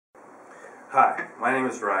Hi, my name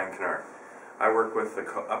is Ryan Canart. I work with the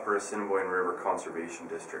Upper Assiniboine River Conservation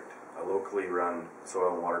District, a locally run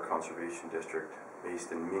soil and water conservation district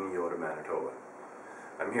based in Manitoba, Manitoba.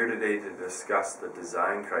 I'm here today to discuss the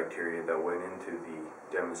design criteria that went into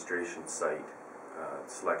the demonstration site,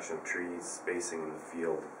 selection of trees, spacing in the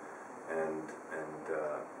field, and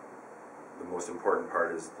the most important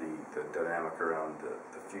part is the dynamic around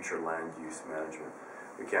the future land use management.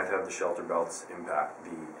 We can't have the shelter belts impact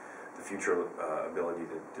the future ability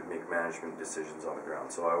to make management decisions on the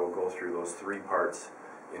ground. So I will go through those three parts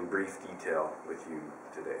in brief detail with you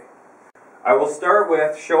today. I will start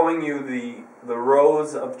with showing you the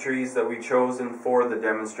rows of trees that we chosen for the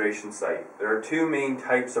demonstration site. There are two main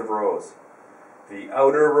types of rows, the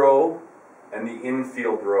outer row and the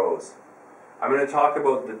infield rows. I'm going to talk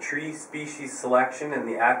about the tree species selection and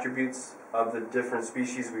the attributes of the different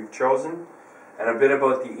species we've chosen, and a bit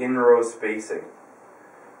about the in-row spacing.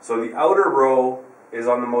 So the outer row is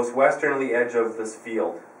on the most westerly edge of this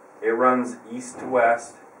field. It runs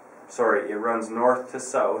it runs north to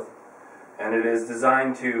south, and it is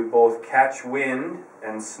designed to both catch wind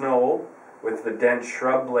and snow with the dense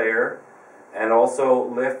shrub layer, and also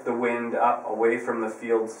lift the wind up away from the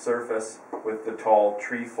field's surface with the tall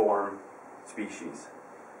tree form species.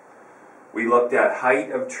 We looked at height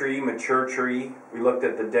of tree, mature tree. We looked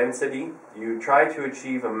at the density. You try to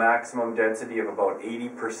achieve a maximum density of about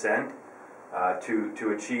 80%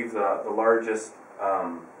 to achieve the largest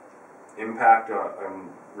impact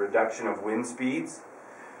on reduction of wind speeds.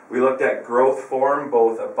 We looked at growth form,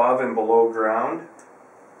 both above and below ground.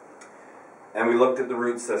 And we looked at the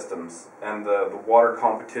root systems and the water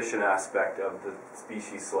competition aspect of the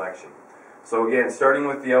species selection. So again, starting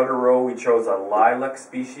with the outer row, we chose a lilac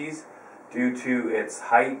species due to its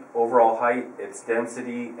height, overall height, its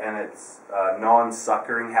density, and its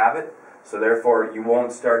non-suckering habit. So therefore you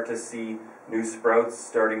won't start to see new sprouts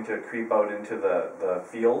starting to creep out into the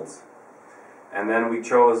fields. And then we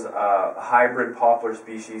chose a hybrid poplar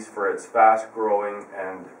species for its fast growing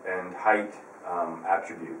and height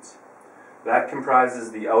attributes. That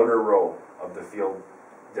comprises the outer row of the field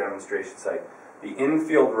demonstration site. The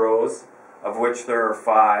infield rows, of which there are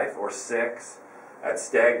 5 or 6, at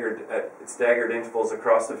staggered intervals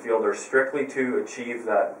across the field, are strictly to achieve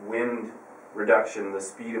that wind reduction, the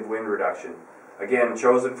speed of wind reduction. Again,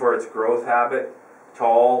 chosen for its growth habit,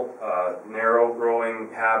 tall, narrow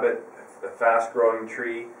growing habit, a fast growing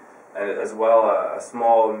tree, and as well a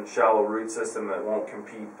small and shallow root system that won't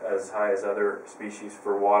compete as high as other species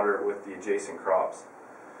for water with the adjacent crops.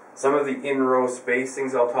 Some of the in-row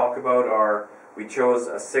spacings I'll talk about are: we chose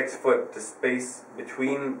a 6-foot space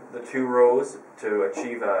between the two rows to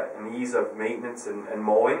achieve an ease of maintenance and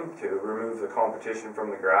mowing, to remove the competition from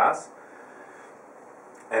the grass.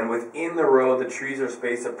 And within the row, the trees are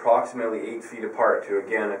spaced approximately 8 feet apart to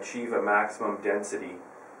again achieve a maximum density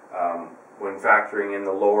when factoring in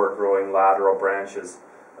the lower growing lateral branches.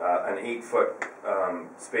 An 8-foot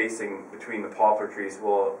spacing between the poplar trees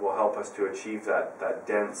will help us to achieve that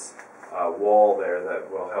dense wall there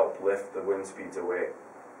that will help lift the wind speeds away.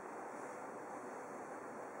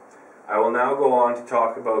 I will now go on to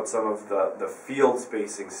talk about some of the field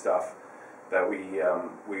spacing stuff that we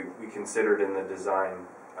considered in the design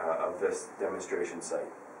of this demonstration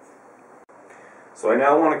site. So I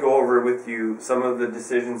now want to go over with you some of the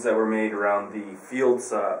decisions that were made around the field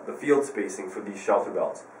spacing for these shelter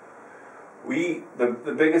belts.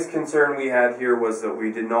 The biggest concern we had here was that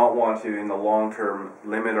we did not want to, in the long term,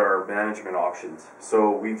 limit our management options.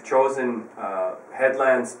 So we've chosen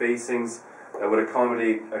headland spacings that would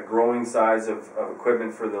accommodate a growing size of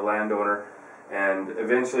equipment for the landowner. And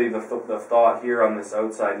eventually the thought here on this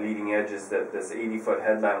outside leading edge is that this 80-foot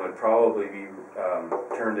headland would probably be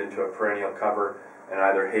turned into a perennial cover and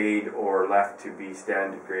either hayed or left to be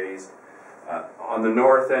standard grazed. On the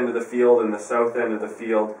north end of the field and the south end of the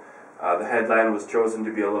field, the headland was chosen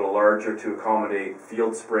to be a little larger to accommodate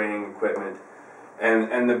field spraying equipment.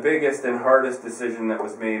 And the biggest and hardest decision that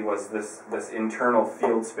was made was this internal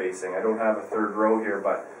field spacing. I don't have a third row here,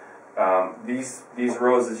 but these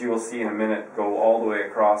rows, as you will see in a minute, go all the way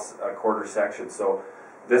across a quarter section. So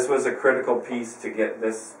this was a critical piece to get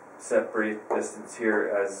this separate distance here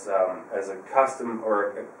as a custom,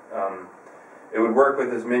 or it would work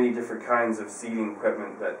with as many different kinds of seeding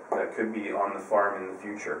equipment that could be on the farm in the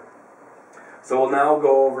future. So we'll now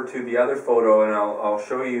go over to the other photo, and I'll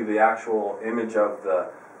show you the actual image of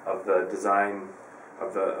the design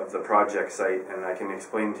of the project site, and I can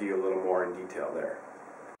explain to you a little more in detail there.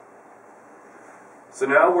 So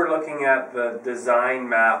now we're looking at the design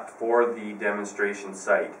map for the demonstration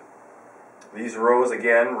site. These rows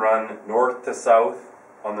again run north to south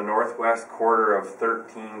on the northwest quarter of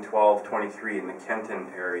 13, 12, 23 in the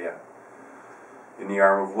Kenton area in the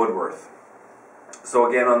arm of Woodworth. So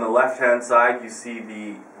again, on the left-hand side, you see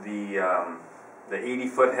the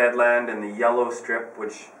 80-foot headland and the yellow strip,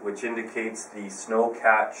 which indicates the snow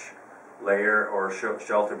catch layer or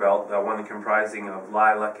shelter belt, that one comprising of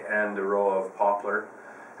lilac and a row of poplar.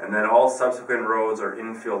 And then all subsequent rows or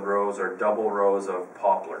infield rows are double rows of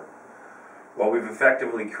poplar. What we've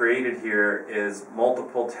effectively created here is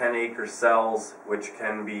multiple 10-acre cells, which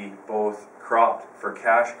can be both cropped for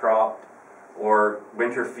cash crop, or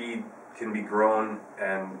winter feed can be grown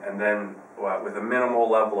and then with a minimal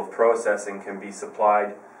level of processing can be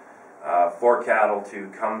supplied for cattle to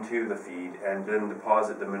come to the feed and then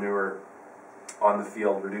deposit the manure on the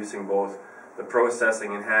field, reducing both the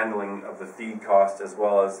processing and handling of the feed cost as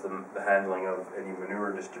well as the handling of any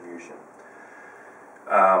manure distribution.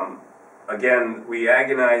 Again, we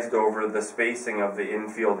agonized over the spacing of the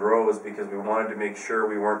infield rows because we wanted to make sure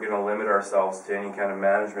we weren't going to limit ourselves to any kind of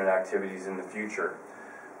management activities in the future.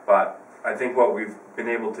 But I think what we've been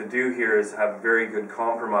able to do here is have a very good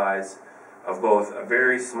compromise of both a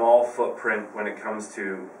very small footprint when it comes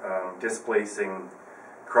to displacing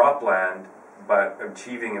cropland, but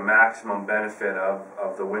achieving a maximum benefit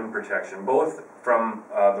of the wind protection, both from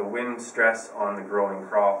the wind stress on the growing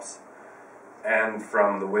crops and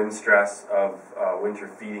from the wind stress of winter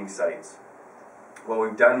feeding sites. What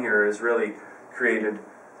we've done here is really created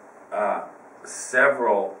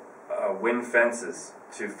several wind fences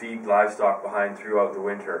to feed livestock behind throughout the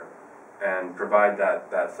winter and provide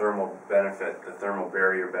that thermal benefit, the thermal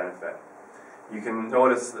barrier benefit. You can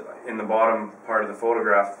notice in the bottom part of the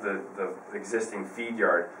photograph the existing feed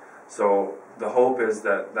yard. So the hope is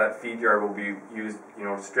that that feed yard will be used,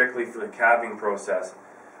 strictly for the calving process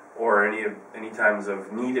or any times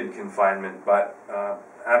of needed confinement. But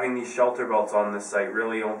having these shelter belts on this site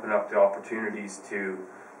really open up the opportunities to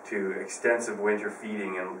extensive winter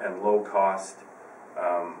feeding and low cost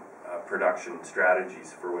production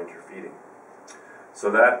strategies for winter feeding. So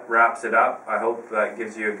that wraps it up. I hope that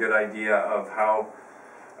gives you a good idea of how,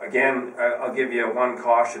 again, I'll give you one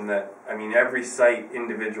caution that, every site,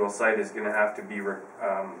 individual site is going to have to be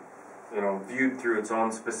viewed through its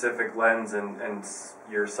own specific lens, and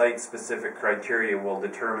your site-specific criteria will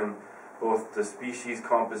determine both the species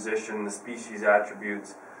composition, the species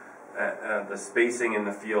attributes, the spacing in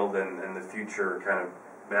the field, and the future kind of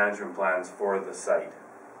management plans for the site.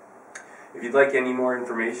 If you'd like any more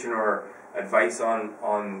information or advice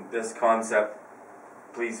on this concept,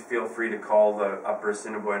 please feel free to call the Upper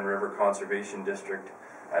Assiniboine River Conservation District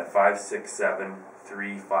at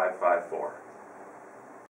 567-3554.